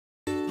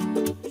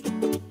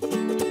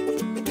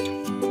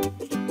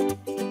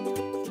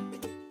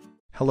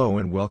Hello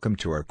and welcome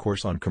to our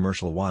course on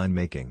commercial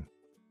winemaking.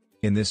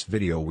 In this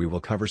video we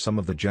will cover some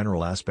of the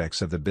general aspects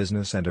of the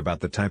business and about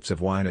the types of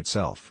wine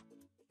itself.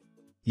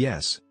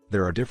 Yes,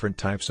 there are different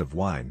types of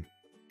wine.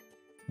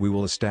 We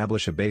will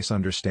establish a base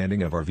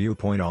understanding of our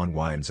viewpoint on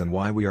wines and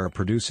why we are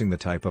producing the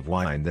type of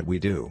wine that we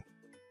do.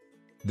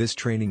 This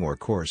training or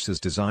course is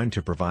designed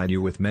to provide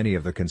you with many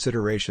of the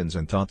considerations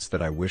and thoughts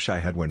that I wish I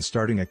had when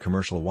starting a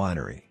commercial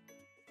winery.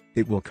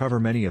 It will cover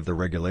many of the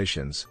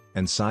regulations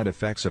and side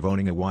effects of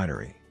owning a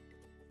winery.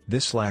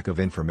 This lack of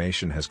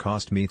information has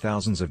cost me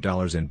thousands of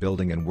dollars in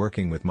building and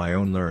working with my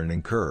own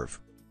learning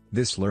curve.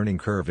 This learning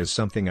curve is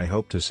something I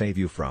hope to save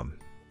you from.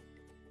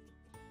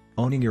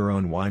 Owning your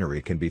own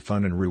winery can be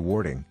fun and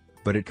rewarding,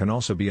 but it can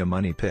also be a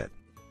money pit.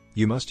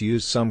 You must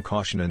use some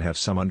caution and have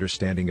some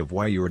understanding of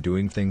why you are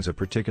doing things a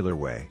particular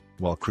way,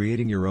 while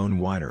creating your own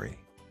winery.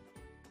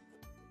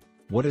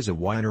 What is a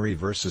winery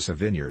versus a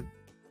vineyard?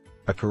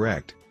 A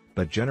correct,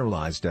 but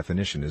generalized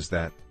definition is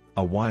that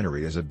a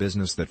winery is a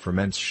business that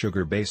ferments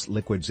sugar-based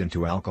liquids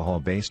into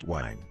alcohol-based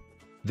wine.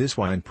 This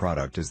wine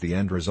product is the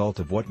end result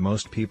of what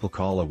most people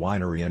call a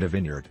winery and a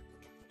vineyard.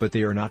 But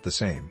they are not the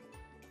same.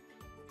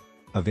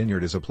 A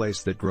vineyard is a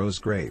place that grows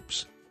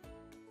grapes.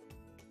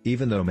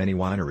 Even though many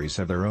wineries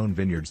have their own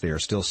vineyards, they are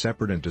still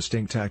separate and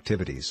distinct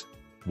activities.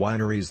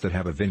 Wineries that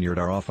have a vineyard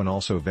are often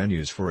also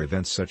venues for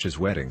events such as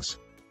weddings.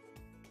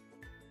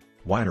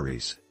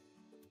 Wineries.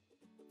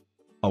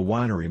 A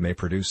winery may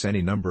produce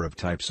any number of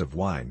types of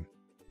wine.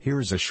 Here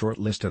is a short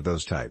list of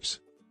those types.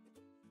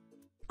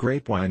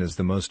 Grape wine is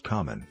the most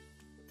common.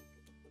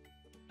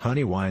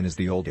 Honey wine is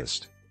the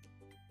oldest.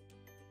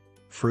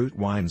 Fruit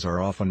wines are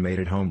often made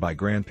at home by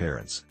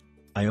grandparents.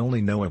 I only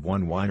know of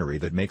one winery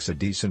that makes a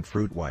decent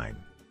fruit wine.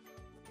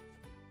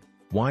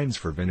 Wines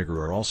for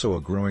vinegar are also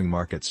a growing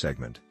market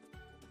segment.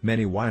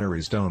 Many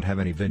wineries don't have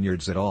any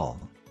vineyards at all.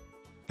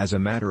 As a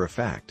matter of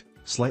fact,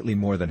 slightly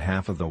more than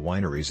half of the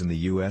wineries in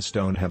the US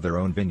don't have their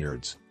own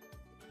vineyards.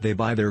 They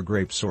buy their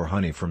grapes or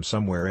honey from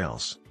somewhere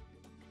else.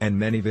 And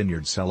many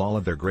vineyards sell all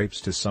of their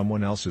grapes to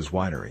someone else's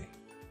winery.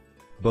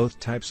 Both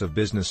types of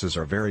businesses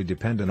are very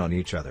dependent on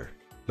each other,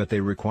 but they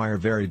require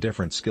very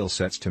different skill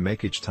sets to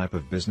make each type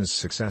of business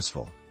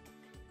successful.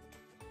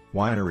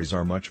 Wineries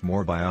are much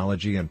more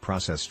biology and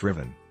process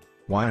driven.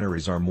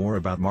 Wineries are more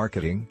about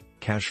marketing,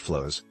 cash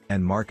flows,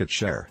 and market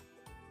share.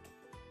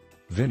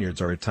 Vineyards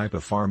are a type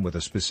of farm with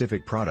a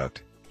specific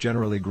product,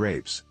 generally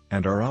grapes,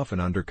 and are often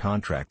under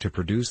contract to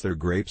produce their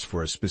grapes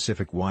for a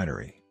specific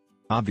winery.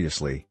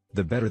 Obviously,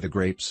 the better the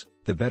grapes,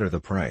 the better the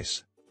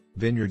price.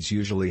 Vineyards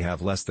usually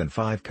have less than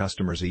 5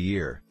 customers a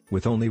year,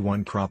 with only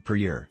one crop per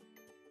year.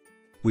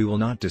 We will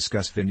not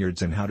discuss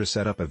vineyards and how to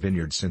set up a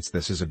vineyard since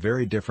this is a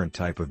very different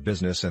type of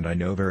business and I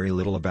know very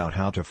little about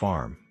how to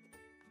farm.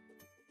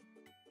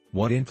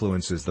 What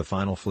influences the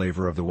final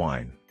flavor of the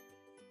wine?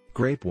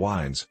 Grape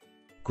wines.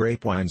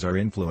 Grape wines are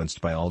influenced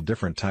by all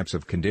different types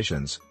of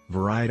conditions,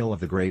 varietal of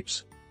the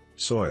grapes,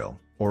 soil,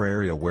 or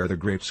area where the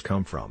grapes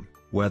come from,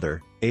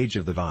 weather, age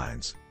of the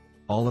vines.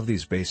 All of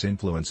these base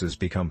influences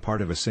become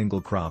part of a single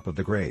crop of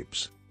the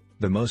grapes.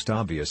 The most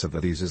obvious of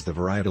these is the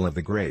varietal of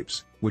the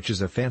grapes, which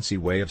is a fancy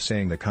way of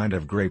saying the kind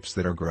of grapes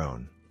that are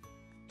grown.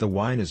 The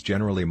wine is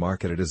generally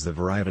marketed as the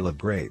varietal of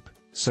grape,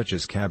 such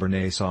as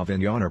Cabernet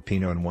Sauvignon or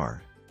Pinot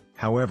Noir.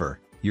 However,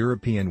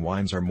 European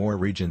wines are more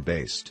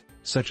region-based,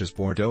 such as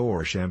Bordeaux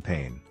or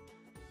Champagne.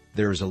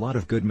 There is a lot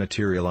of good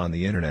material on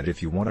the internet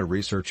if you want to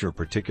research your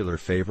particular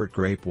favorite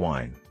grape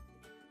wine.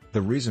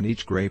 The reason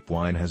each grape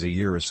wine has a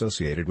year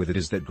associated with it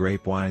is that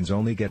grape wines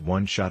only get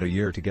one shot a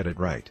year to get it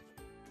right.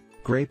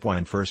 Grape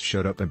wine first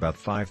showed up about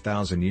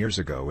 5,000 years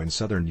ago in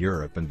southern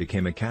Europe and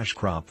became a cash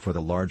crop for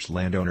the large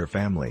landowner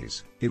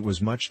families. It was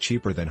much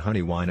cheaper than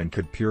honey wine and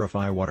could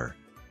purify water.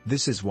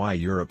 This is why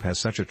Europe has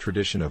such a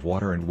tradition of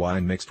water and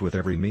wine mixed with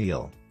every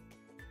meal.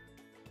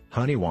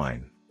 Honey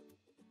wine.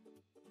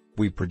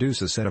 We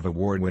produce a set of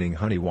award-winning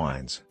honey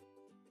wines.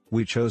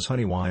 We chose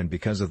honey wine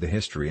because of the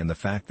history and the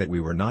fact that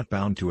we were not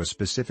bound to a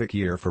specific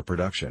year for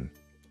production.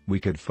 We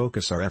could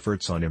focus our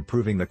efforts on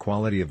improving the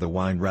quality of the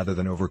wine rather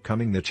than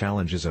overcoming the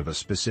challenges of a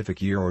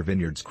specific year or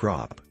vineyard's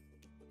crop.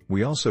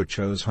 We also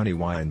chose honey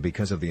wine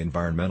because of the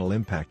environmental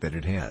impact that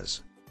it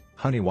has.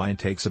 Honey wine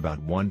takes about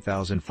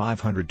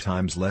 1,500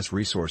 times less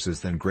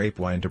resources than grape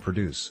wine to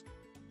produce,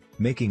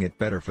 making it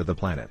better for the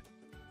planet.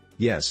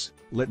 Yes,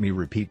 let me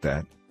repeat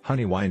that.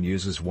 Honey wine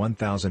uses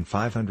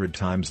 1,500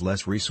 times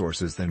less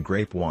resources than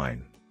grape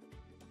wine.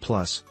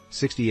 Plus,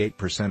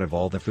 68% of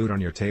all the food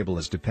on your table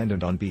is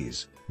dependent on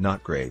bees,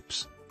 not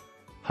grapes.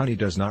 Honey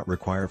does not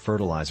require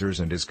fertilizers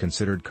and is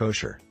considered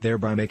kosher,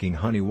 thereby making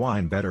honey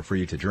wine better for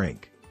you to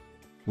drink.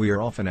 We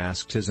are often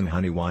asked, isn't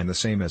honey wine the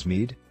same as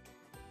mead?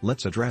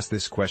 Let's address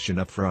this question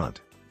up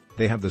front.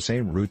 They have the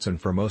same roots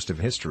and for most of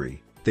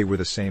history, they were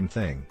the same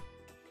thing.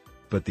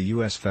 But the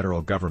US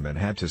federal government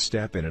had to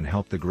step in and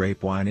help the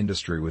grape wine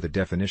industry with a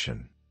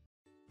definition.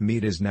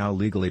 Mead is now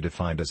legally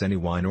defined as any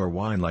wine or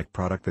wine-like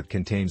product that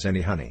contains any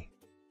honey.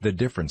 The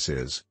difference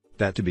is,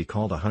 that to be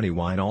called a honey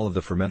wine all of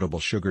the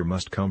fermentable sugar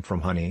must come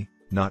from honey,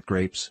 not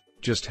grapes,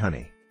 just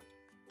honey.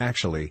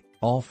 Actually,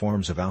 All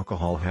forms of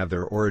alcohol have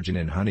their origin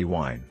in honey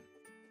wine.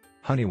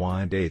 Honey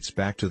wine dates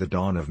back to the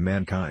dawn of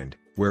mankind,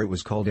 where it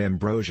was called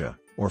ambrosia,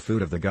 or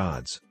food of the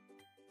gods.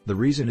 The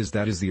reason is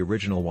that the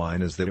original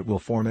wine is that it will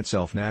form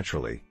itself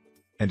naturally,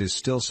 and is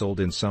still sold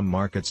in some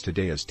markets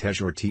today as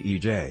tej or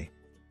tej.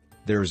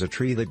 There is a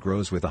tree that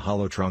grows with a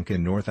hollow trunk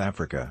in North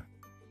Africa.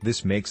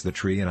 This makes the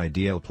tree an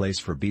ideal place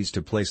for bees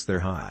to place their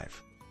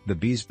hive. The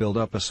bees build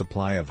up a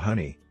supply of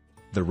honey.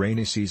 The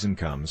rainy season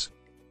comes,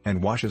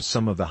 and washes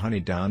some of the honey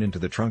down into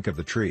the trunk of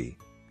the tree,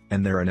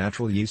 and there are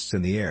natural yeasts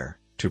in the air,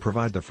 to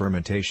provide the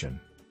fermentation.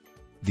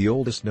 The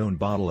oldest known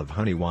bottle of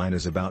honey wine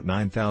is about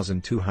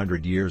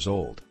 9,200 years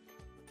old.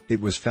 It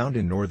was found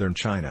in northern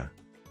China.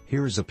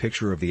 Here is a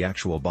picture of the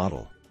actual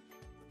bottle.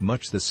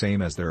 Much the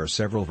same as there are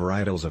several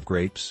varietals of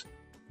grapes.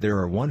 There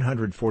are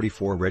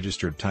 144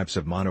 registered types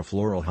of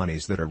monofloral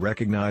honeys that are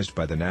recognized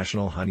by the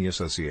National Honey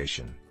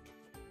Association.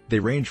 They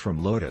range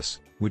from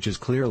lotus, which is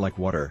clear like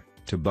water,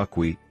 to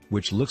buckwheat,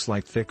 which looks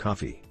like thick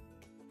coffee.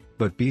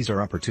 But bees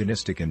are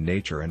opportunistic in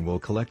nature and will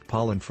collect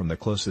pollen from the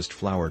closest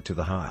flower to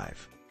the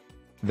hive.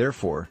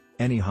 Therefore,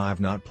 any hive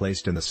not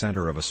placed in the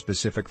center of a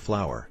specific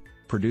flower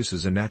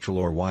produces a natural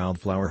or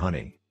wildflower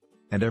honey.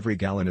 And every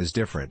gallon is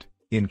different,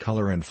 in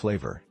color and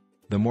flavor.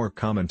 The more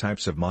common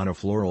types of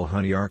monofloral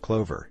honey are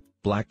clover,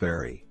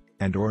 blackberry,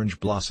 and orange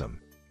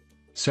blossom.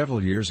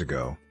 Several years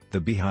ago,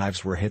 the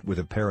beehives were hit with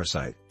a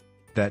parasite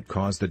that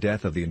caused the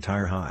death of the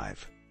entire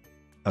hive.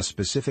 A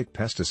specific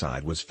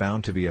pesticide was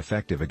found to be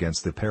effective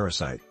against the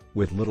parasite,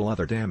 with little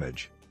other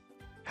damage.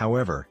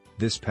 However,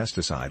 this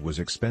pesticide was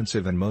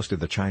expensive and most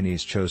of the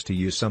Chinese chose to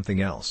use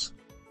something else,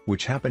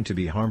 which happened to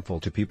be harmful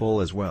to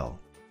people as well.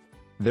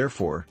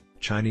 Therefore,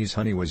 Chinese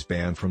honey was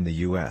banned from the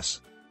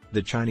US.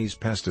 The Chinese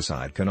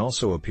pesticide can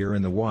also appear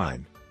in the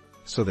wine,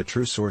 so the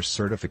true source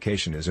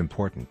certification is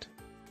important.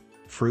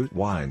 Fruit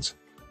wines.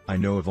 I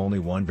know of only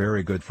one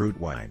very good fruit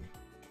wine.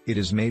 It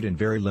is made in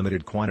very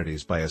limited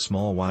quantities by a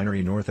small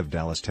winery north of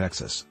Dallas,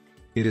 Texas.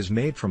 It is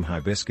made from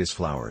hibiscus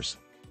flowers.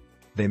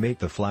 They make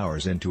the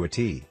flowers into a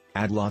tea,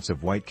 add lots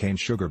of white cane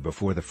sugar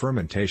before the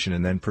fermentation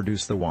and then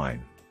produce the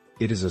wine.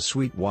 It is a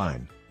sweet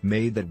wine,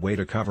 made that way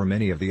to cover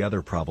many of the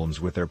other problems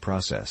with their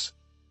process.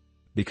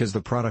 Because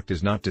the product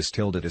is not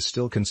distilled, it is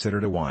still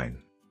considered a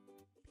wine.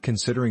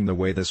 Considering the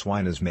way this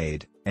wine is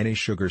made, any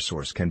sugar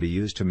source can be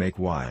used to make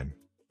wine.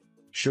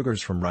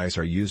 Sugars from rice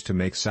are used to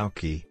make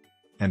sake,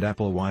 and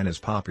apple wine is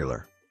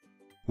popular.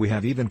 We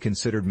have even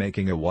considered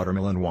making a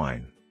watermelon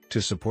wine,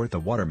 to support the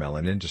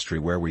watermelon industry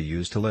where we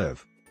used to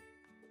live.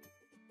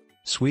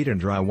 Sweet and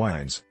dry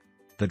wines.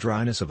 The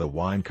dryness of a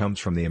wine comes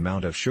from the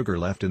amount of sugar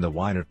left in the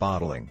wine at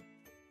bottling.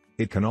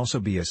 It can also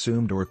be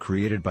assumed or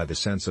created by the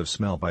sense of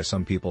smell by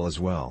some people as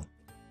well.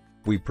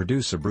 We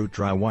produce a brut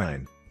dry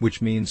wine,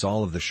 which means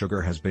all of the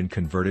sugar has been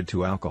converted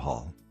to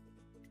alcohol.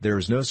 There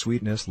is no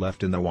sweetness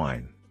left in the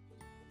wine.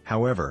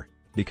 However,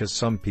 because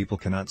some people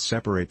cannot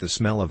separate the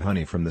smell of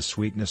honey from the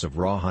sweetness of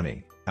raw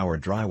honey, our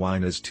dry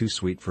wine is too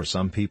sweet for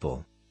some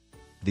people.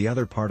 The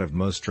other part of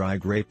most dry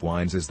grape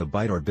wines is the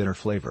bite or bitter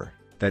flavor.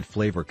 That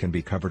flavor can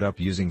be covered up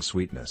using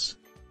sweetness.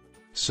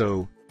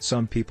 So,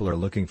 some people are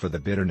looking for the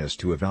bitterness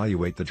to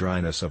evaluate the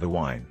dryness of a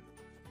wine.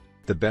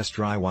 The best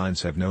dry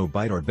wines have no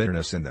bite or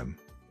bitterness in them.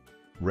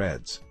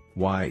 Reds,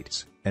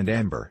 whites, and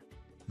amber.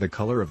 The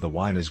color of the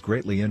wine is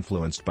greatly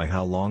influenced by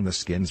how long the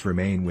skins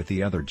remain with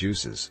the other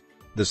juices.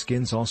 The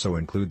skins also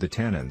include the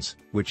tannins,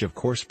 which of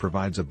course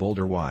provides a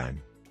bolder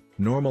wine.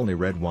 Normally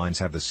red wines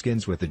have the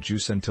skins with the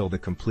juice until the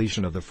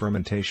completion of the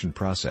fermentation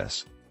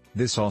process.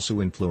 This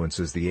also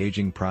influences the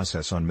aging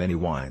process on many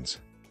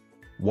wines.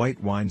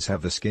 White wines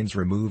have the skins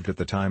removed at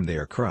the time they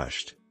are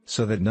crushed,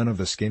 so that none of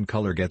the skin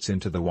color gets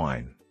into the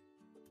wine.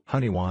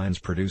 Honey wines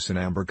produce an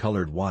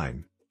amber-colored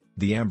wine.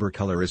 The amber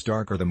color is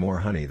darker the more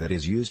honey that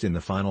is used in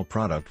the final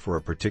product for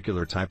a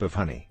particular type of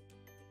honey.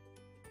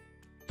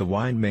 The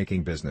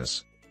wine-making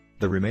business.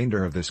 The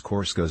remainder of this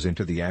course goes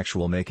into the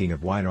actual making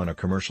of wine on a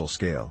commercial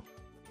scale.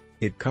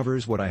 It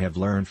covers what I have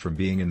learned from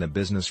being in the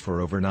business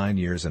for over 9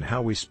 years and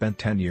how we spent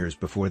 10 years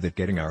before that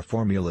getting our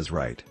formulas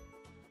right.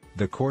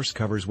 The course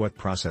covers what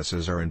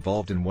processes are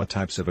involved and what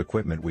types of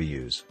equipment we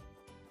use.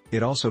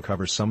 It also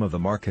covers some of the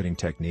marketing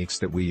techniques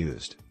that we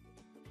used.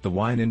 The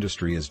wine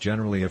industry is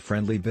generally a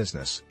friendly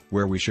business,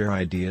 where we share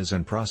ideas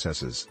and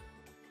processes.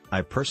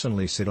 I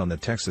personally sit on the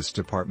Texas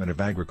Department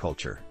of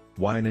Agriculture,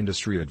 Wine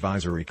Industry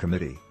Advisory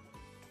Committee.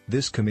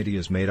 This committee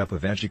is made up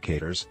of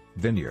educators,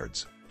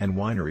 vineyards, and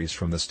wineries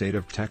from the state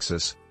of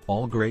Texas,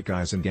 all great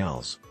guys and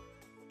gals.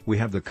 We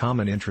have the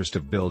common interest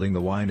of building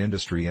the wine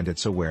industry and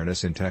its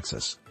awareness in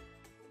Texas.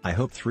 I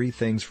hope 3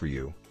 things for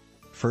you.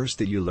 First,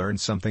 that you learned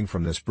something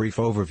from this brief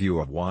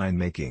overview of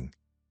winemaking.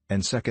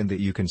 And second, that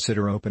you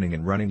consider opening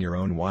and running your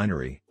own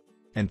winery.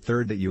 And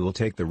third, that you will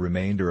take the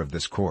remainder of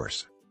this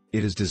course.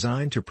 It is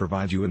designed to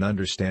provide you an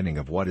understanding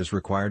of what is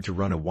required to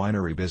run a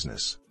winery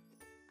business.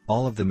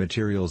 All of the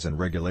materials and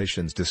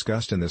regulations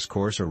discussed in this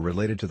course are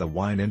related to the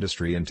wine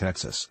industry in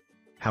Texas.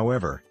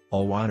 However,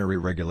 all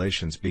winery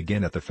regulations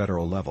begin at the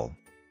federal level.